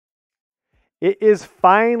It is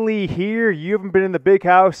finally here. You haven't been in the big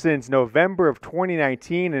house since November of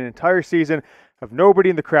 2019, an entire season of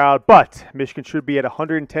nobody in the crowd, but Michigan should be at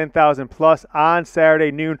 110,000 plus on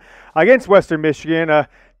Saturday noon against Western Michigan. A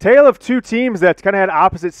tale of two teams that kind of had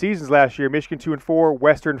opposite seasons last year. Michigan 2-4,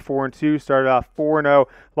 Western 4-2, started off 4-0,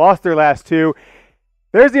 lost their last two.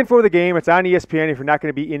 There's the info of the game. It's on ESPN if you're not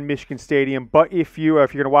going to be in Michigan Stadium. But if you're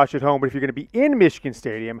going to watch at home, but if you're going to be in Michigan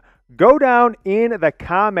Stadium, go down in the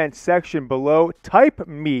comment section below. Type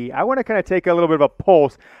me. I want to kind of take a little bit of a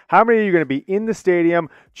pulse. How many of you are going to be in the stadium,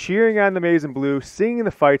 cheering on the Maize and Blue, singing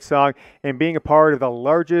the fight song, and being a part of the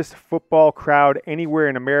largest football crowd anywhere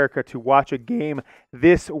in America to watch a game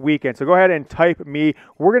this weekend? So go ahead and type me.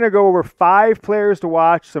 We're going to go over 5 players to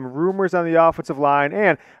watch, some rumors on the offensive line,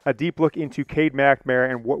 and a deep look into Cade McNamara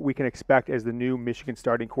and what we can expect as the new Michigan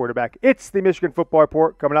starting quarterback. It's the Michigan Football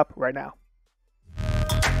Report coming up right now.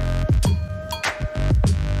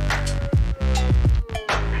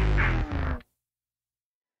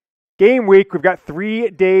 Game week, we've got 3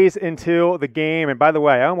 days until the game. And by the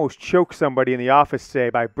way, I almost choked somebody in the office today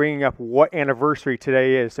by bringing up what anniversary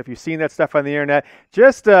today is. So if you've seen that stuff on the internet,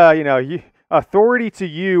 just, authority to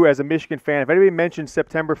you as a Michigan fan. If anybody mentioned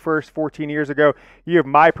September 1st, 14 years ago, you have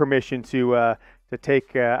my permission to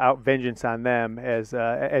take out vengeance on them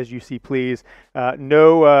as you see, please.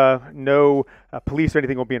 No police or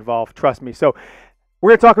anything will be involved. Trust me. So we're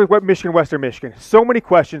going to talk about Michigan, Western Michigan. So many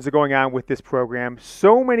questions are going on with this program.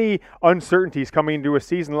 So many uncertainties coming into a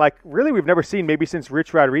season like really we've never seen maybe since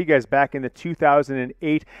Rich Rodriguez back in the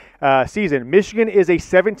 2008 season. Michigan is a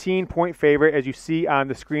 17-point favorite, as you see on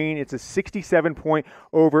the screen. It's a 67-point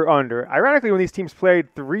over-under. Ironically, when these teams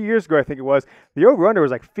played 3 years ago, I think it was, the over-under was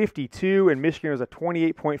like 52, and Michigan was a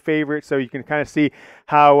 28-point favorite. So you can kind of see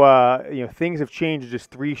how things have changed in just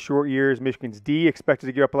 3 short years. Michigan's D expected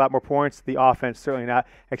to give up a lot more points. The offense certainly not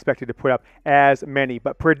expected to put up as many.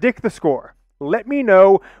 But predict the score. Let me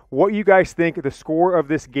know what you guys think the score of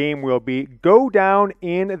this game will be. Go down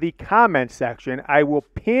in the comment section. I will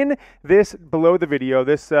pin this below the video.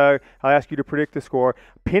 I'll ask you to predict the score.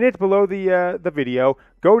 Pin it below the video.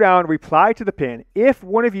 Go down, reply to the pin. If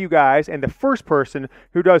one of you guys, and the first person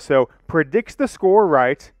who does so, predicts the score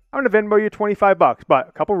right, I'm going to Venmo you $25. But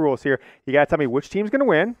a couple rules here. You got to tell me which team's going to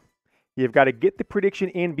win. You've got to get the prediction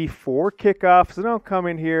in before kickoff, so don't come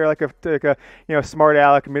in here like a smart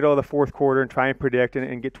aleck middle of the fourth quarter and try and predict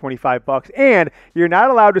and get $25. And you're not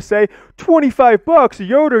allowed to say $25,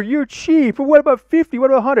 Yoder, you're cheap. But what about 50? What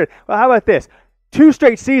about 100? Well, how about this? 2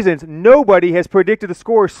 straight seasons, nobody has predicted the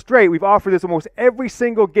score straight. We've offered this almost every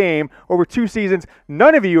single game over 2 seasons.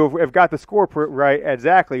 None of you have got the score right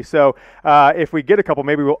exactly. So if we get a couple,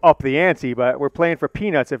 maybe we'll up the ante. But we're playing for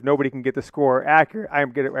peanuts if nobody can get the score accurate. I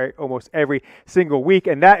am getting it right almost every single week.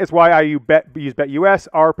 And that is why I use BetUS,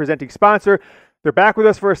 our presenting sponsor. They're back with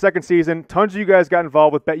us for a second season. Tons of you guys got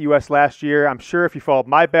involved with BetUS last year. I'm sure if you followed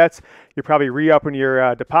my bets, you're probably re-upping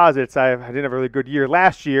your deposits. I didn't have a really good year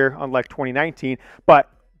last year, unlike 2019, but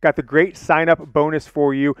got the great sign-up bonus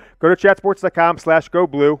for you. Go to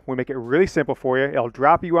chatsports.com/GoBlue. We make it really simple for you. It'll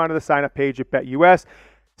drop you onto the sign-up page at BetUS.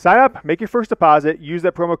 Sign up, make your first deposit, use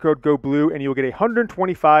that promo code GoBlue, and you'll get a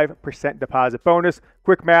 125% deposit bonus.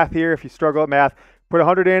 Quick math here, if you struggle at math. Put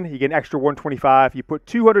 100 in, you get an extra 125. You put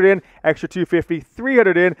 200 in, extra 250.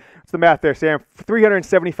 300 in, what's the math there, Sam?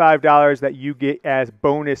 $375 that you get as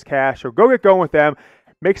bonus cash. So go get going with them.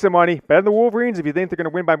 Make some money. Bet on the Wolverines if you think they're going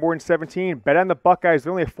to win by more than 17. Bet on the Buckeyes.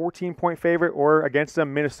 They're only a 14-point favorite, or against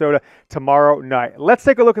them, Minnesota, tomorrow night. Let's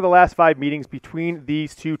take a look at the last 5 meetings between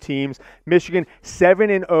these two teams. Michigan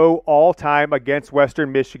 7-0 all-time against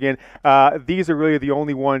Western Michigan. These are really the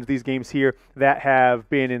only ones, these games here, that have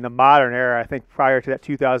been in the modern era. I think prior to that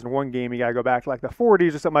 2001 game, you got to go back to like the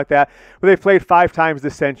 40s or something like that. But they've played 5 times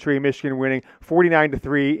this century, Michigan winning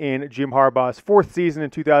 49-3 in Jim Harbaugh's 4th season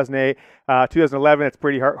in 2008. 2011, that's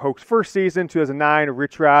Brady Hoke's first season. 2009,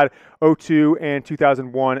 Rich Rod. 2002 and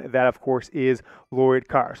 2001, that of course is Lloyd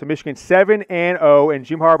Carr. So Michigan 7-0, and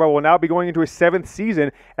Jim Harbaugh will now be going into his 7th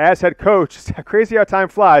season as head coach. It's crazy how time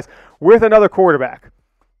flies with another quarterback.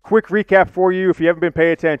 Quick recap for you if you haven't been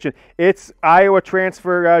paying attention. It's Iowa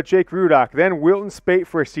transfer Jake Rudock, then Wilton Speight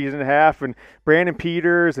for a season and a half, and Brandon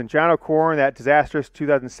Peters and John O'Corn, that disastrous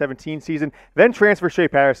 2017 season. Then transfer Shea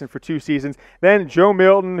Patterson for 2 seasons. Then Joe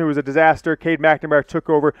Milton, who was a disaster. Cade McNamara took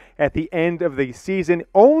over at the end of the season.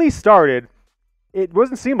 Only started, it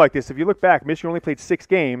doesn't seem like this. If you look back, Michigan only played 6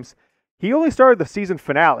 games. He only started the season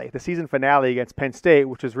finale against Penn State,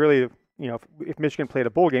 which is really, if Michigan played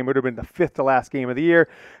a bowl game, it would have been the 5th to last game of the year.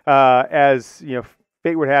 As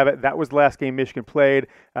fate would have it, that was the last game Michigan played.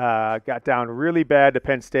 Got down really bad to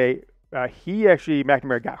Penn State.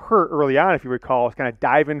 McNamara got hurt early on, if you recall, kind of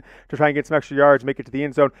diving to try and get some extra yards, make it to the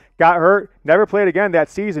end zone. Got hurt, never played again that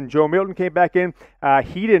season. Joe Milton came back in.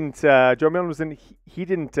 Joe Milton was in. He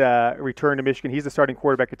didn't return to Michigan. He's the starting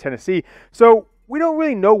quarterback at Tennessee. So we don't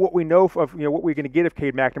really know what we know of what we're going to get of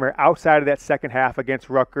Cade McNamara outside of that second half against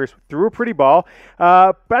Rutgers. Threw a pretty ball,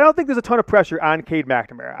 but I don't think there's a ton of pressure on Cade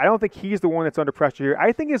McNamara. I don't think he's the one that's under pressure here.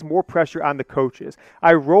 I think there's more pressure on the coaches.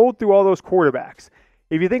 I rolled through all those quarterbacks.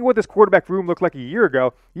 If you think what this quarterback room looked like a year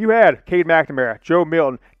ago, you had Cade McNamara, Joe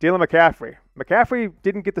Milton, Dylan McCaffrey. McCaffrey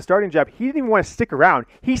didn't get the starting job. He didn't even want to stick around.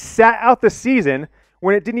 He sat out the season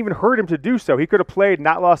when it didn't even hurt him to do so. He could have played,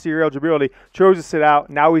 not lost the year eligibility, chose to sit out.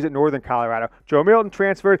 Now he's at Northern Colorado. Joe Milton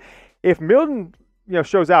transferred. If Milton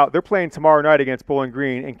shows out, they're playing tomorrow night against Bowling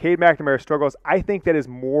Green, and Cade McNamara struggles. I think that is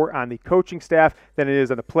more on the coaching staff than it is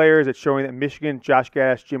on the players. It's showing that Michigan, Josh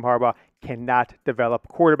Gattis, Jim Harbaugh cannot develop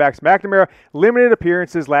quarterbacks. McNamara, limited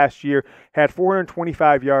appearances last year, had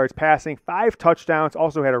 425 yards passing, 5 touchdowns,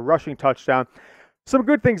 also had a rushing touchdown. Some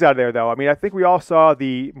good things out of there, though. I mean, I think we all saw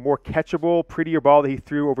the more catchable, prettier ball that he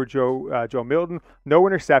threw over Joe Milton. No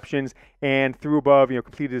interceptions, and threw above,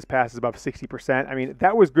 completed his passes above 60%. I mean,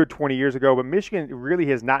 that was good 20 years ago, but Michigan really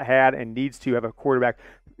has not had and needs to have a quarterback,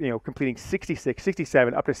 completing 66,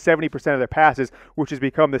 67, up to 70% of their passes, which has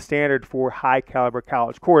become the standard for high-caliber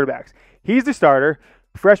college quarterbacks. He's the starter.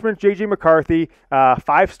 Freshman J.J. McCarthy,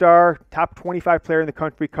 5-star, top 25 player in the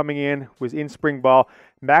country coming in, was in spring ball.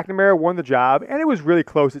 McNamara won the job, and it was really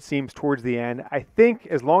close, it seems, towards the end. I think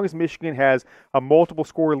as long as Michigan has a multiple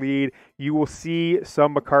score lead, you will see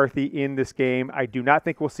some McCarthy in this game. I do not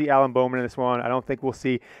think we'll see Alan Bowman in this one. I don't think we'll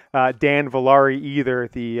see Dan Villari either,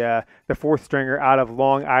 the fourth stringer out of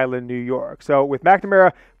Long Island, New York. So with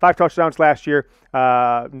McNamara, 5 touchdowns last year,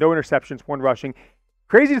 no interceptions, 1 rushing.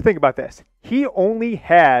 Crazy to think about this. He is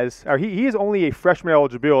only a freshman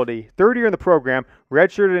eligibility, third year in the program,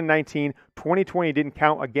 redshirted in 19, 2020 didn't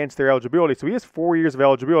count against their eligibility. So he has 4 years of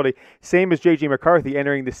eligibility, same as J.J. McCarthy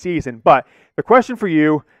entering the season. But the question for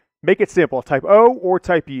you, make it simple, type O or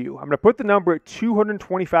type U. I'm going to put the number at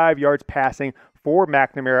 225 yards passing for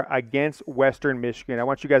McNamara against Western Michigan. I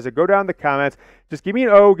want you guys to go down in the comments. Just give me an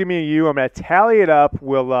O, give me a U. I'm going to tally it up.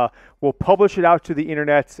 We'll publish it out to the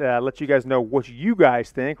internet, let you guys know what you guys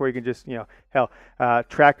think, or you can just,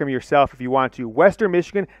 track them yourself if you want to. Western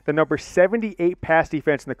Michigan, the number 78 pass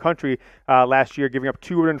defense in the country last year, giving up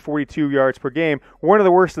 242 yards per game. One of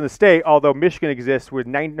the worst in the state, although Michigan exists with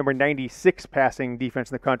number 96 passing defense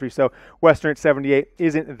in the country. So Western at 78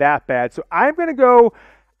 isn't that bad. So I'm going to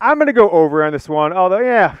go over on this one, although,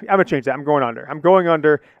 I'm going to change that. I'm going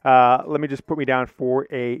under. Let me just put me down for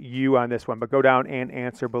a U on this one, but go down and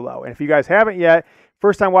answer below. And if you guys haven't yet,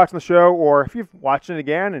 first time watching the show, or if you've watched it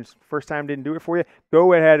again and first time didn't do it for you,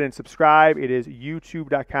 go ahead and subscribe. It is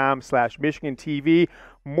youtube.com/Michigan TV.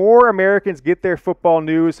 More Americans get their football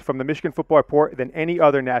news from the Michigan Football Report than any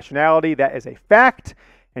other nationality. That is a fact.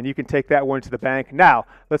 And you can take that one to the bank. Now,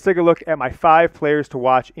 let's take a look at my 5 players to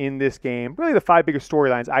watch in this game. Really the 5 biggest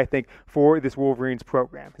storylines, I think, for this Wolverines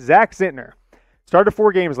program. Zak Zinter started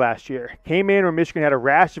 4 games last year. Came in when Michigan had a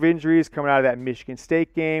rash of injuries coming out of that Michigan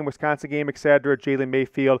State game, Wisconsin game, etc., Jalen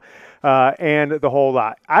Mayfield, and the whole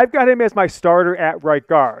lot. I've got him as my starter at right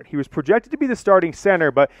guard. He was projected to be the starting center,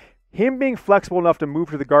 but him being flexible enough to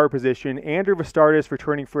move to the guard position, Andrew Vastardis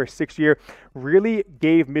returning for a 6th year, really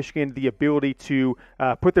gave Michigan the ability to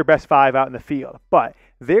put their best 5 out in the field. But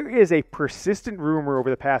there is a persistent rumor over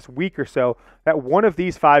the past week or so that one of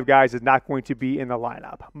these 5 guys is not going to be in the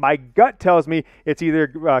lineup. My gut tells me it's either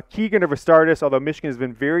Keegan or Vastardis, although Michigan has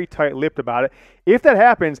been very tight-lipped about it. If that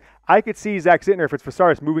happens, I could see Zak Zinter, if it's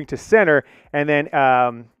Vastardis, moving to center, and then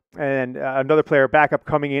another player backup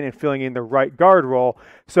coming in and filling in the right guard role.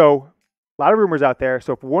 So a lot of rumors out there.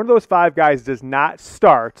 So if one of those 5 guys does not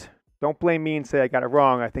start, don't blame me and say I got it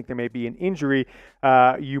wrong. I think there may be an injury.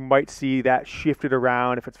 You might see that shifted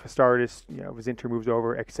around if it's Vastardis, if Zinter moves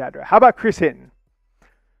over, etc. How about Chris Hinton?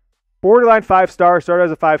 Borderline 5-star, started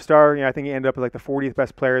as a 5-star. I think he ended up as like the 40th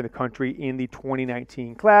best player in the country in the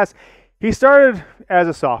 2019 class. He started as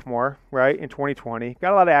a sophomore, right, in 2020.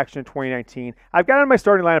 Got a lot of action in 2019. I've got him in my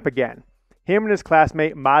starting lineup again. Him and his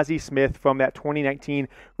classmate, Mozzie Smith, from that 2019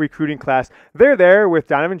 recruiting class. They're there with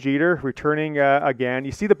Donovan Jeter returning again.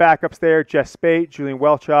 You see the backups there, Jess Spate, Julian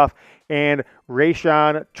Welchoff, and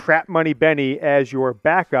Rayshon Trap Money Benny as your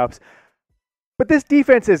backups. But this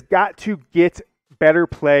defense has got to get better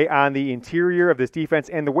play on the interior of this defense.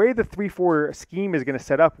 And the way the 3-4 scheme is going to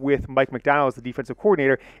set up with Mike Macdonald as the defensive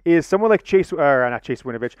coordinator is someone like not Chase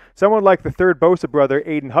Winovich, someone like the third Bosa brother,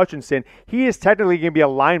 Aiden Hutchinson. He is technically going to be a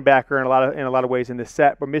linebacker in a lot of ways in this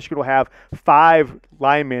set, but Michigan will have 5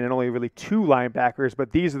 linemen and only really 2 linebackers.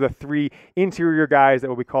 But these are the 3 interior guys that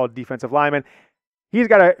will be called defensive linemen. He's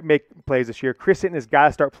got to make plays this year. Chris Hinton has got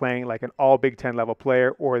to start playing like an all Big Ten level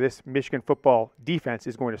player, or this Michigan football defense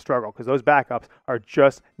is going to struggle because those backups are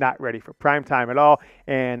just not ready for prime time at all.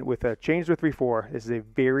 And with a change to 3-4, this is a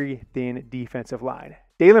very thin defensive line.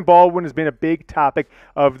 Daylen Baldwin has been a big topic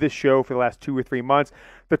of this show for the last 2 or 3 months.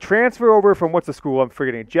 The transfer over from what's the school? I'm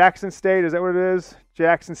forgetting. Jackson State, is that what it is?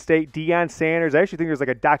 Jackson State, Deion Sanders. I actually think there's like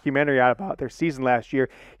a documentary out about their season last year.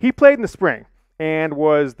 He played in the spring and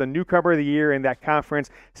was the newcomer of the year in that conference,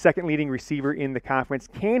 second leading receiver in the conference.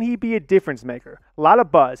 Can he be a difference maker? A lot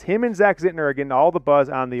of buzz. Him and Zak Zinter are getting all the buzz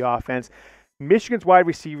on the offense. Michigan's wide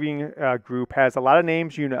receiving group has a lot of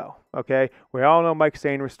names you know, okay? We all know Mike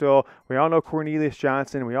Sainristil. We all know Cornelius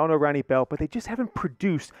Johnson. We all know Ronnie Bell, but they just haven't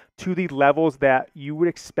produced to the levels that you would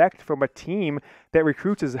expect from a team that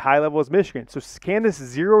recruits as high level as Michigan. So can this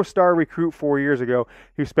 0-star recruit 4 years ago,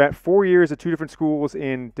 who spent 4 years at 2 different schools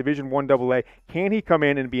in Division I AA, can he come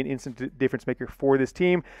in and be an instant difference maker for this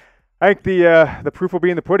team? I think the proof will be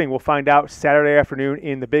in the pudding. We'll find out Saturday afternoon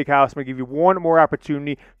in the Big House. I'm going to give you one more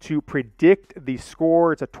opportunity to predict the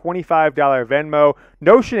score. It's a $25 Venmo.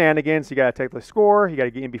 No shenanigans. You got to take the score. You got to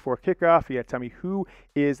get in before kickoff. You got to tell me who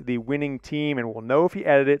is the winning team, and we'll know if you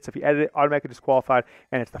edit it. So if you edit it, automatically disqualified,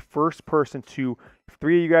 and it's the first person to, if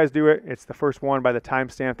 3 of you guys do it, it's the first one by the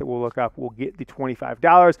timestamp that we'll look up. We'll get the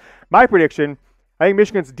 $25. My prediction, I think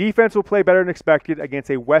Michigan's defense will play better than expected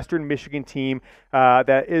against a Western Michigan team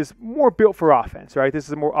that is more built for offense, right? This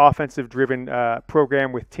is a more offensive-driven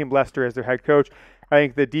program with Tim Lester as their head coach. I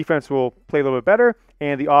think the defense will play a little bit better,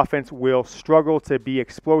 and the offense will struggle to be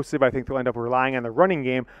explosive. I think they'll end up relying on the running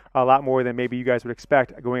game a lot more than maybe you guys would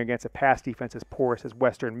expect going against a pass defense as porous as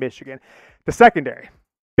Western Michigan. The secondary,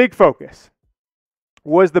 big focus,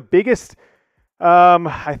 was the biggest,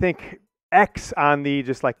 I think, X on the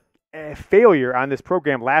just like failure on this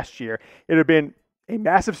program last year. It had been a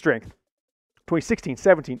massive strength. 2016,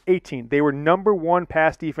 17, 18, they were number 1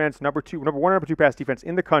 pass defense, number 1 or number 2 pass defense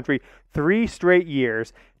in the country 3 straight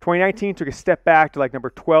years. 2019 took a step back to like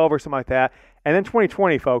number 12 or something like that. And then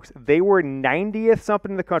 2020, folks, they were 90th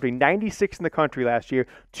something in the country, 96th in the country last year,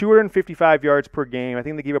 255 yards per game. I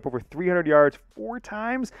think they gave up over 300 yards 4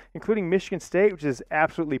 times, including Michigan State, which is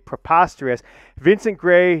absolutely preposterous. Vincent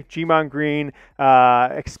Gray, Jimon Green,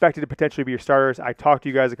 expected to potentially be your starters. I talked to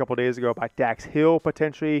you guys a couple days ago about Dax Hill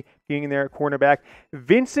potentially being in there at cornerback.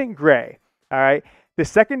 Vincent Gray, all right, the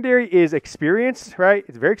secondary is experienced, right?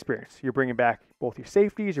 It's very experienced. You're bringing back both your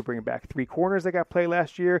safeties. You're bringing back 3 corners that got played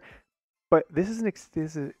last year. But this is an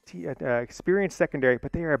experienced secondary,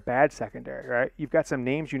 but they are a bad secondary, right? You've got some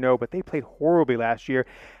names you know, but they played horribly last year.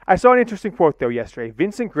 I saw an interesting quote, though, yesterday.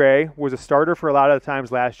 Vincent Gray was a starter for a lot of the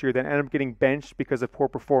times last year, then ended up getting benched because of poor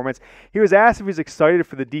performance. He was asked if he was excited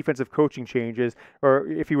for the defensive coaching changes, or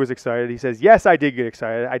if he was excited. He says, yes, I did get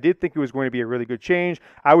excited. I did think it was going to be a really good change.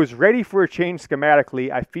 I was ready for a change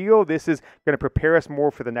schematically. I feel this is going to prepare us more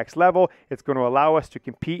for the next level. It's going to allow us to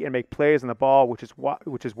compete and make plays on the ball, which is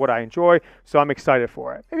what I enjoy. So I'm excited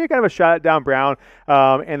for it. Maybe kind of a shot at Don Brown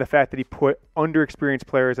and the fact that he put underexperienced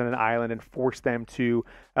players on an island and forced them to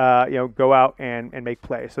go out and make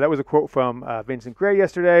plays. So that was a quote from Vincent Gray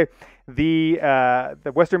yesterday. The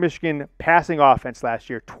Western Michigan passing offense last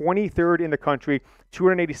year, 23rd in the country,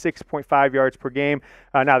 286.5 yards per game.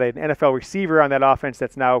 Now they had an NFL receiver on that offense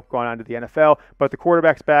that's now gone on to the NFL, but the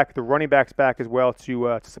quarterback's back, the running back's back as well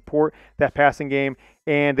to support that passing game.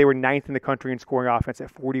 And they were 9th in the country in scoring offense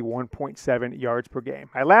at 41.7 yards per game.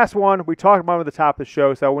 My last one, we talked about him at the top of the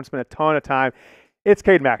show, so I wouldn't spend a ton of time. It's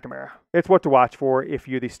Cade McNamara. It's what to watch for. If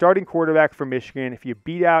you're the starting quarterback for Michigan, if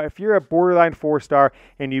you're a borderline 4-star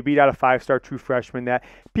and you beat out a 5-star true freshman that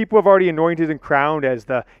people have already anointed and crowned as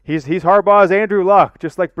he's Harbaugh's Andrew Luck,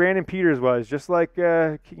 just like Brandon Peters was, just like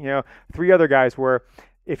 3 other guys were.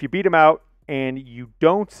 If you beat him out and you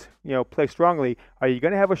don't play strongly, are you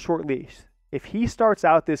going to have a short leash? If he starts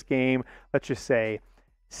out this game, let's just say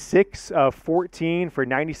 6 of 14 for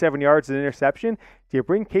 97 yards and an interception, do you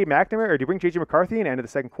bring Cade McNamara or do you bring J.J. McCarthy in the end of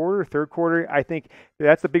the second quarter, third quarter? I think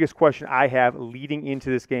that's the biggest question I have leading into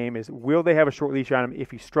this game is, will they have a short leash on him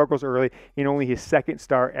if he struggles early in only his second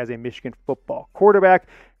start as a Michigan football quarterback?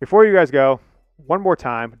 Before you guys go, one more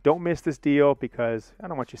time, don't miss this deal because I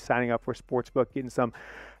don't want you signing up for a sportsbook, getting some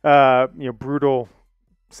brutal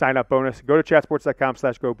sign up bonus. Go to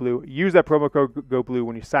chatsports.com/GoBlue. Use that promo code GoBlue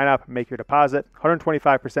when you sign up. Make your deposit.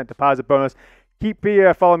 125% deposit bonus. Keep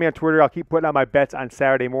follow me on Twitter. I'll keep putting out my bets on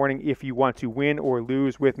Saturday morning if you want to win or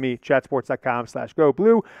lose with me.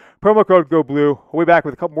 Chatsports.com/GoBlue. Promo code GoBlue. We'll be back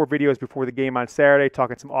with a couple more videos before the game on Saturday,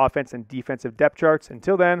 talking some offense and defensive depth charts.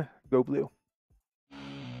 Until then, go Blue.